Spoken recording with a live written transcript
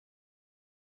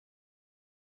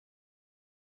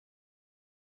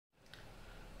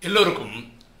எல்லோருக்கும்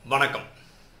வணக்கம்.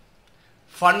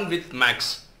 Fun with maths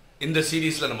இந்த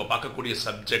சீரீஸில் நம்ம பார்க்கக்கூடிய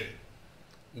subject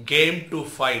came to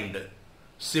find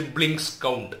siblings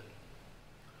count,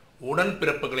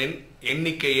 உடன்பிறப்புகளின்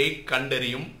எண்ணிக்கையை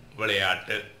கண்டறியும்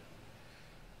விளையாட்டு.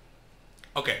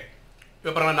 ஓகே,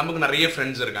 இப்போ நமக்கு நிறைய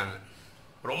ஃப்ரெண்ட்ஸ் இருக்காங்க.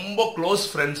 ரொம்ப க்ளோஸ்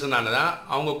ஃப்ரெண்ட்ஸ்னால தான்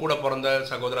அவங்க கூட பிறந்த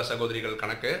சகோதர சகோதரிகள்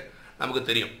கணக்கு நமக்கு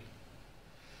தெரியும்,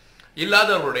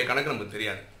 இல்லாதவர்களுடைய கணக்கு நமக்கு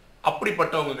தெரியாது.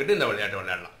 அப்படிப்பட்டவங்க கிட்ட இந்த விளையாட்டு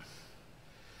விளையாடலாம்.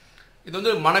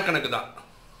 இது மனக்கணக்கு தான்.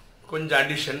 கொஞ்சம்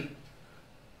அடிஷன்,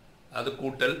 அது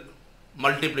கூட்டல்,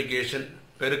 மல்டிப்ளிகேஷன்,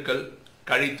 பெருக்கல்,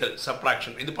 கழித்தல்,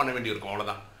 சப்ராக்ஷன் இது பண்ண வேண்டியிருக்கும்.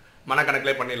 அவ்வளோதான்,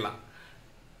 மனக்கணக்கிலே பண்ணிடலாம்.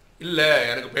 இல்லை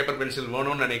எனக்கு பேப்பர் பென்சில்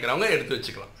வேணும்னு நினைக்கிறவங்க எடுத்து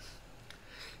வச்சுக்கலாம்.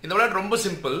 இந்த விளையாட்டு ரொம்ப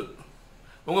சிம்பிள்.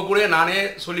 உங்கள் கூட நானே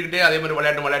சொல்லிக்கிட்டே அதே மாதிரி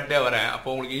விளையாட்டே வரேன். அப்போ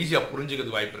உங்களுக்கு ஈஸியாக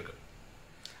புரிஞ்சுக்கிறது வாய்ப்பு இருக்குது.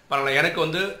 பரவாயில்ல, எனக்கு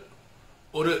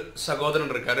ஒரு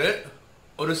சகோதரன் இருக்காரு,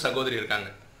 ஒரு சகோதரி இருக்காங்க.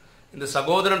 இந்த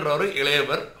சகோதரன்றவர்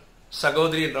இளையவர்,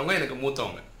 சகோதரின்றவங்க எனக்கு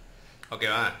மூத்தவங்க.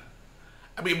 ஓகேவா?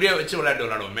 அப்படி இப்படியே வச்சு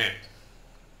விளையாடுவோமே.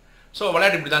 ஸோ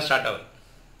விளையாட்டு இப்படி தான் ஸ்டார்ட் ஆகுது.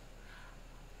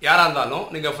 யாராக இருந்தாலும்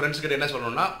நீங்கள் ஃப்ரெண்ட்ஸ் கிட்ட என்ன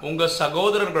சொல்லணும்னா, உங்கள்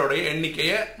சகோதரர்களுடைய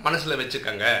எண்ணிக்கையை மனசில்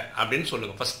வச்சுக்கோங்க அப்படின்னு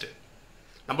சொல்லுங்கள் ஃபஸ்ட்டு.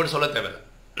 நம்மகிட்ட சொல்ல தேவையில்லை,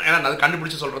 ஏன்னா அது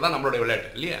கண்டுபிடிச்சி சொல்கிறது தான் நம்மளுடைய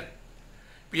விளையாட்டு இல்லையா?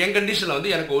 இப்போ என்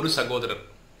கண்டிஷனில் எனக்கு ஒரு சகோதரர்,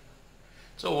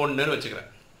 ஸோ 1ன்னு வச்சுக்கிறேன்.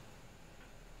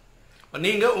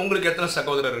 நீங்கள் உங்களுக்கு எத்தனை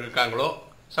சகோதரர் இருக்காங்களோ,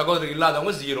 சகோதரர்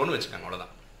இல்லாதவங்க 0ன்னு வச்சுக்காங்க.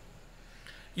 அவ்வளோதான்.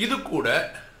 இது கூட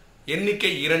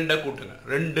எண்ணிக்கை 2 கூட்டுங்க,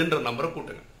 2ன்ற நம்பரை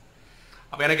கூட்டுங்க.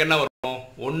 அப்போ எனக்கு என்ன வரும்?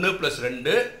 1 +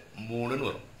 2 3ன்னு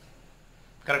வரும்.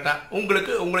 கரெக்டா?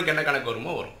 உங்களுக்கு என்ன கணக்கு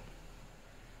வருமோ வரும்.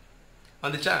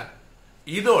 வந்துச்சா?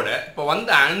 இதோட இப்போ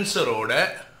வந்த ஆன்சரோட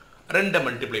 2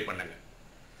 மல்டிப்ளை பண்ணுங்க.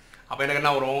 அப்போ எனக்கு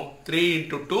என்ன வரும்? 3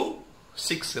 × 2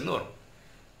 6ன்னு வரும்.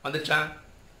 வந்துச்சா?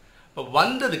 இப்போ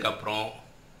வந்ததுக்கப்புறம்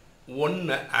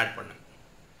 1 ஆட் பண்ணுங்க.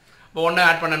 இப்போ 1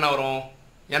 ஆட் பண்ண என்ன வரும்?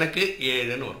 எனக்கு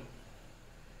 7ன்னு வரும்.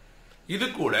 இது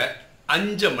கூட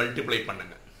 5 மல்டிப்ளை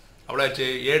பண்ணுங்க. அவ்வளோ ஆச்சு.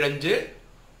 7 × 5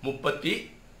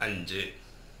 35.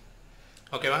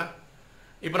 ஓகேவா?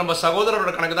 இப்போ நம்ம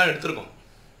சகோதரரோட கணக்கு தான் எடுத்திருக்கோம்.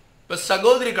 இப்போ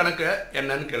சகோதரி கணக்கு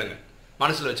என்னன்னு கேளுங்க,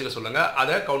 மனசில் வச்சுக்க சொல்லுங்க,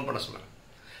 அதை கவுண்ட் பண்ண சொல்லுங்க.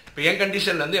 இப்போ என்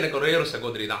கண்டிஷன்லேருந்து எனக்கு ஒரே ஒரு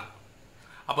சகோதரி தான்.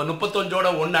 அப்போ 35ஓட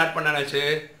 1 ஆட் பண்ணாச்சு,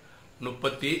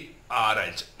 36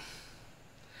 ஆச்சு.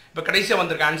 இப்போ கடைசியாக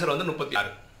வந்திருக்க ஆன்சர்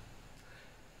 36.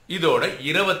 இதோட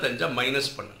 25 மைனஸ்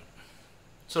பண்ணுங்க.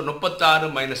 ஸோ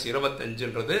 36 -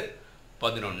 25ன்றது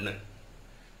 11.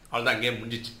 அவ்வளோதான், கேம்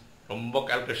முடிஞ்சிச்சு. ரொம்ப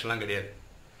கால்குலேஷன்லாம் கிடையாது.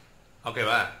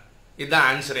 ஓகேவா? இதுதான்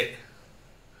ஆன்சரே.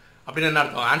 அப்படின்னு என்ன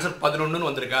அர்த்தம்? ஆன்சர் 11ன்னு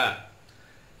வந்திருக்கா?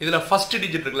 இதில் ஃபர்ஸ்ட்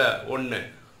டிஜிட் இருக்குல்ல 1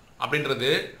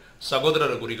 அப்படின்றது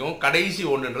சகோதரரை குறிக்கும், கடைசி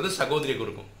 1ன்றது சகோதரியை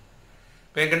குறிக்கும்.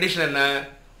 இப்போ என் கண்டிஷன் என்ன?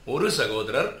 ஒரு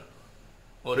சகோதரர்,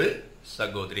 ஒரு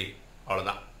சகோதரி.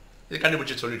 அவ்வளோதான். இது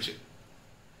கண்டுபிடிச்சு சொல்லிடுச்சு.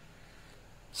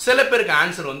 சில பேருக்கு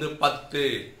ஆன்சர் 10,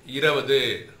 20,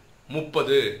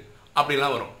 30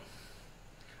 அப்படிலாம் வரும்.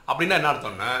 அப்படின்னா என்ன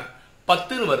அர்த்தம்னா,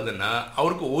 10ன்னு வருதுன்னா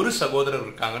அவருக்கு ஒரு சகோதரர்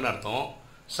இருக்காங்கன்னு அர்த்தம்,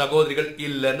 சகோதரிகள்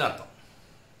இல்லைன்னு அர்த்தம்.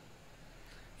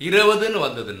 20ன்னு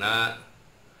வந்ததுன்னா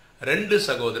 2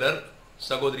 சகோதரர்,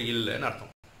 சகோதரி இல்லைன்னு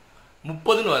அர்த்தம்.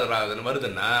 30ன்னு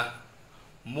வருதுன்னா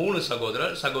 3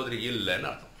 சகோதரர், சகோதரி இல்லைன்னு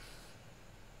அர்த்தம்.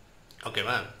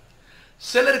 ஓகேவா?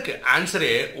 சிலருக்கு ஆன்சரே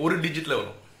ஒரு டிஜிட்ல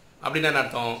வரும். அப்படின்னா என்ன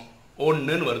அர்த்தம்?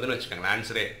 1ன்னு வருதுன்னு வச்சுக்கோங்களேன்.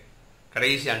 ஆன்சரே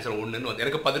கடைசி ஆன்சர் 1ன்னு வந்து,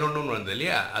 எனக்கு 11ன்னு வந்தது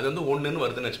இல்லையா, அது 1ன்னு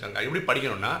வருதுன்னு வச்சுக்கோங்க. எப்படி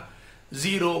படிக்கணும்னா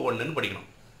 0 1ன்னு படிக்கணும்.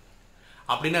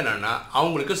 அப்படின்னா என்னன்னா,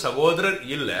 அவங்களுக்கு சகோதரர்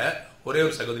இல்லை, ஒரே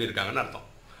ஒரு சகோதரி இருக்காங்கன்னு அர்த்தம்.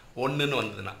 1ன்னு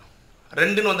வந்ததுன்னா.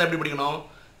 2ன்னு வந்தால் எப்படி படிக்கணும்?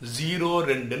 0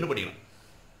 2ன்னு படிக்கணும்.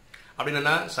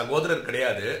 அப்படின்னா சகோதரர்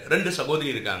கிடையாது, 2 சகோதரி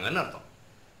இருக்காங்கன்னு அர்த்தம்.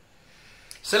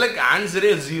 சிலக்கு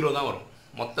ஆன்சரே 0 தான் வரும்.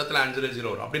 மொத்தத்தில் ஆன்சரே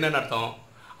 0 வரும். அப்படின்னா என்ன அர்த்தம்?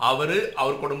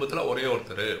 அவர் குடும்பத்தில் ஒரே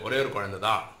ஒருத்தர், ஒரே ஒரு குழந்தை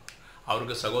தான்.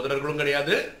 அவருக்கு சகோதரர்களும்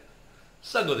கிடையாது,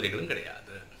 சகோதரிகளும்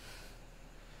கிடையாது.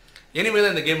 இனிமேல்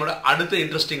தான் இந்த கேமோட அடுத்த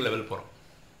இன்ட்ரெஸ்டிங் லெவல் போகிறோம்.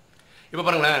 இப்போ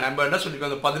பாருங்களேன், நம்ம என்ன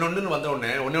சொல்லிட்டோம்? 11ன்னு வந்த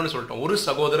உடனே ஒன்று சொல்லிட்டோம், ஒரு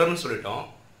சகோதரர்னு சொல்லிட்டோம்.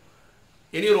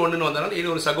 இனி ஒரு 1ன்னு வந்தனால இனி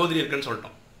ஒரு சகோதரி இருக்குன்னு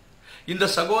சொல்லிட்டோம். இந்த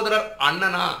சகோதரர்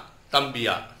அண்ணனா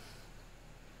தம்பியா?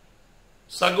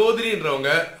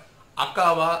 சகோதரின்றவங்க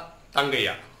அக்காவா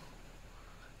தங்கையா?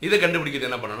 இதை கண்டுபிடிக்கிறது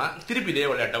என்ன பண்ணனா, திருப்பி இதே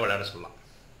விளையாட சொல்லலாம்.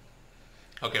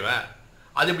 ஓகேவா?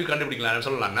 அது எப்படி கண்டுபிடிக்கலாம்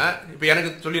சொல்லலாம்னா, இப்போ எனக்கு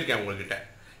சொல்லியிருக்கேன் உங்கள்கிட்ட,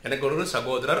 எனக்கு ஒரு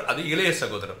சகோதரர், அது இளைய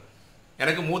சகோதரர்,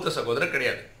 எனக்கு மூத்த சகோதரர்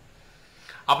கிடையாது.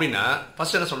 அப்படின்னா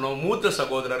ஃபர்ஸ்ட் என்ன சொல்லணும்? மூத்த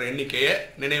சகோதரர் எண்ணிக்கையை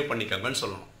நினைவு பண்ணிக்கங்கன்னு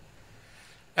சொல்லணும்.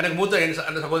 எனக்கு மூத்த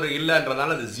அந்த சகோதரர்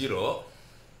இல்லைன்றதால அது 0.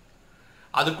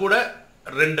 அது கூட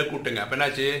 2 கூட்டுங்க. அப்போ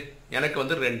என்னாச்சு? எனக்கு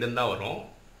 2ன்னு தான் வரும்.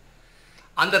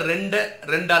 அந்த 2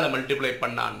 2ஆல் மல்டிப்ளை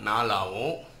பண்ணால் 4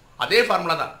 ஆகும். அதே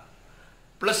ஃபார்முலா தான்.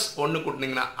 ப்ளஸ் 1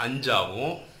 கூட்டினீங்கன்னா 5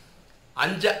 ஆகும்.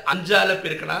 5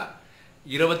 பெருக்கினா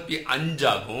 25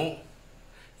 ஆகும்.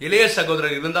 இளைய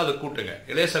சகோதரர் இருந்தால் அதை கூட்டுங்க.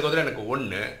 இளைய சகோதரர் எனக்கு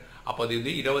 1, அப்போ அது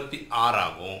இது 26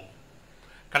 ஆகும்.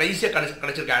 கடைசியாக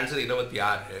கிடைச்சிருக்க ஆன்சர்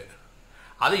 26.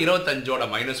 அது 25ஓட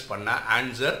மைனஸ் பண்ண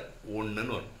ஆன்சர்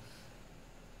 1ன்னு வரும்.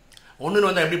 1ன்னு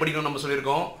வந்தால் எப்படி படிக்கணும் நம்ம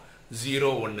சொல்லியிருக்கோம்? 0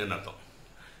 1ன்னு அர்த்தம்.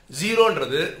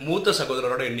 0ன்றது மூத்த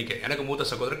சகோதரரோட எண்ணிக்கை. எனக்கு மூத்த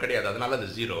சகோதரர் கிடையாது, அதனால அது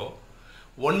 0.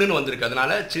 1ன்னு வந்திருக்கு,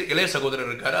 அதனால இளைய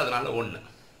சகோதரர் இருக்காரு, அதனால 1.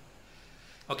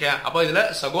 ஓகே, அப்போ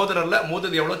இதில் சகோதரரில்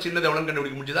மூத்தது எவ்வளோ சின்னது எவ்வளோன்னு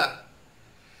கண்டுபிடிக்க முடிஞ்சுதா?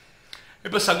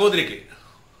 இப்போ சகோதரிக்கு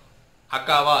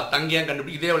அக்காவா தங்கியா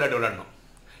கண்டுபிடி இதே விளையாடணும்.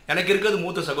 எனக்கு இருக்கிறது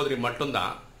மூத்த சகோதரி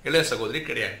மட்டும்தான், இளைய சகோதரி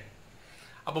கிடையாது.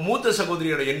 அப்போ மூத்த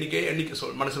சகோதரியோட எண்ணிக்கை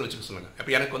மனசில் வச்சுக்க சொல்லுங்கள்.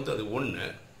 அப்போ எனக்கு வந்து அது 1,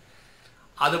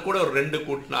 அது கூட ஒரு 2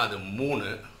 கூட்டினா அது 3,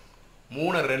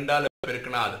 3 2ஆல்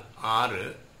பெருக்கினா அது 6,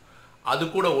 அது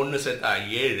கூட 1 சேர்த்தா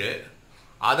 7,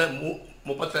 அதை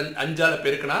 35ஆல்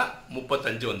பெருக்கினா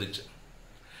 35 வந்துச்சு.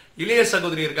 இளைய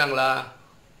சகோதரி இருக்காங்களா?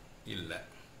 இல்லை.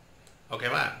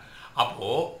 ஓகேவா?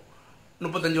 அப்போது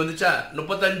 35 வந்துச்சா?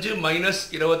 35 மைனஸ்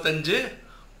 25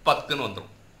 10ன்னு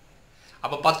வந்துடும்.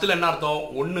 அப்போ 10ல் என்ன அர்த்தம்?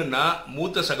 1ன்னா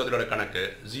மூத்த சகோதரியோட கணக்கு,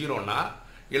 0ன்னா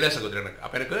இளைய சகோதரி கணக்கு.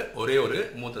 அப்போ எனக்கு ஒரே ஒரு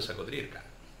மூத்த சகோதரி இருக்காங்க.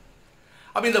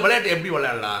 அப்போ இந்த விளையாட்டு எப்படி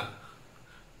விளையாடலாம்?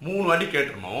 3 வாட்டி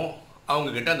கேட்டுருணும்,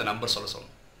 அவங்கக்கிட்ட அந்த நம்பர் சொல்ல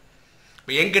சொல்லணும்.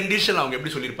 இப்போ என் கண்டிஷன் அவங்க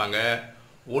எப்படி சொல்லியிருப்பாங்க?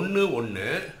 1 1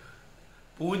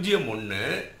 0 1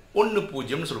 1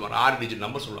 0ன்னு சொல்லுவாங்க. 6 டிஜிட்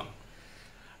நம்பர் சொல்லுவாங்க.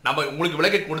 நம்ம உங்களுக்கு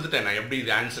விளக்கை கொடுத்துட்டேன் நான் எப்படி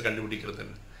இது ஆன்சர்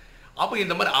கண்டுபிடிக்கிறதுன்னு. அப்போ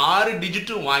இந்த மாதிரி 6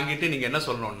 டிஜிட்டும் வாங்கிட்டு நீங்கள் என்ன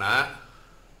சொல்லணும்னா,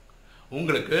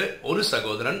 உங்களுக்கு ஒரு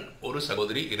சகோதரன் ஒரு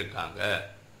சகோதரி இருக்காங்க,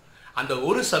 அந்த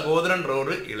ஒரு சகோதரன்ற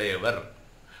ஒரு இளையவர்,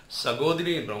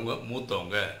 சகோதரின்றவங்க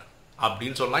மூத்தவங்க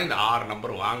அப்படின்னு சொல்லலாம். இந்த 6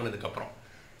 நம்பர் வாங்கினதுக்கப்புறம்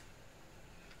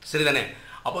சரிதானே?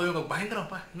 அப்போ இவங்க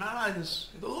பயங்கரப்பா என்னடா இது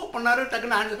ஏதோ பண்ணாரு,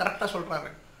 டக்குன்னு ஆன்சர் கரெக்டாக சொல்கிறாரு.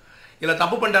 இல்லை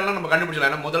தப்பு பண்ணிட்டாலும் நம்ம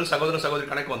கண்டுபிடிச்சலாம். ஏன்னா முதல் சகோதர சகோதரி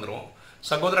கணக்கு வந்துடும்,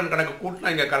 சகோதரன் கணக்கு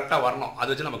கூட்டினா இங்கே கரெக்டாக வரணும், அதை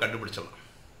வச்சு நம்ம கண்டுபிடிச்சிடலாம்.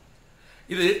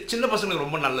 இது சின்ன பசங்களுக்கு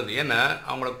ரொம்ப நல்லது. ஏன்னா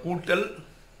அவங்களோட கூட்டல்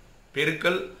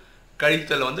பெருக்கல்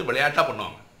கழித்தல் வந்து விளையாட்டாக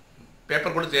பண்ணுவாங்க.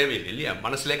 பேப்பர் கூட தேவையில்லை இல்லையா,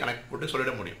 மனசுலேயே கணக்கு போட்டு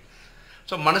சொல்லிட முடியும்.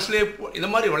 ஸோ மனசுலேயே இந்த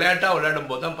மாதிரி விளையாட்டாக விளையாடும்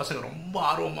போது தான் பசங்க ரொம்ப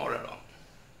ஆர்வமாக விளையாடுவாங்க.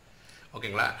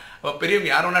 ஓகேங்களா? அப்போ பெரியவங்க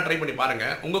யார் வேணால் ட்ரை பண்ணி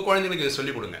பாருங்கள், உங்கள் குழந்தைங்களுக்கு இதை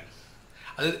சொல்லிக் கொடுங்க.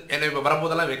 அது என்ன இப்போ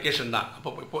வரும்போதெல்லாம் வெக்கேஷன் தான்,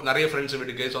 இப்போ நிறைய ஃப்ரெண்ட்ஸ்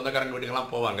வீட்டுக்கு சொந்தக்காரங்க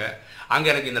வீட்டுக்கெல்லாம் போவாங்க. அங்கே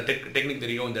எனக்கு இந்த டெக்னிக்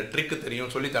தெரியும், இந்த ட்ரிக்கு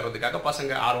தெரியும் சொல்லி தர்றதுக்காக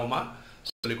பசங்க ஆர்வமாக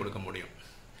சொல்லிக் கொடுக்க முடியும்.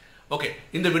 ஓகே,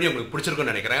 இந்த வீடியோ உங்களுக்கு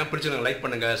பிடிச்சிருக்குன்னு நினைக்கிறேன். பிடிச்சிருங்க லைக்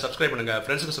பண்ணுங்கள், சப்ஸ்கிரைப் பண்ணுங்கள்,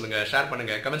 ஃப்ரெண்ட்ஸுக்கு சொல்லுங்கள், ஷேர்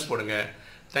பண்ணுங்கள், கமெண்ட்ஸ் போடுங்க.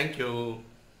 தேங்க்யூ.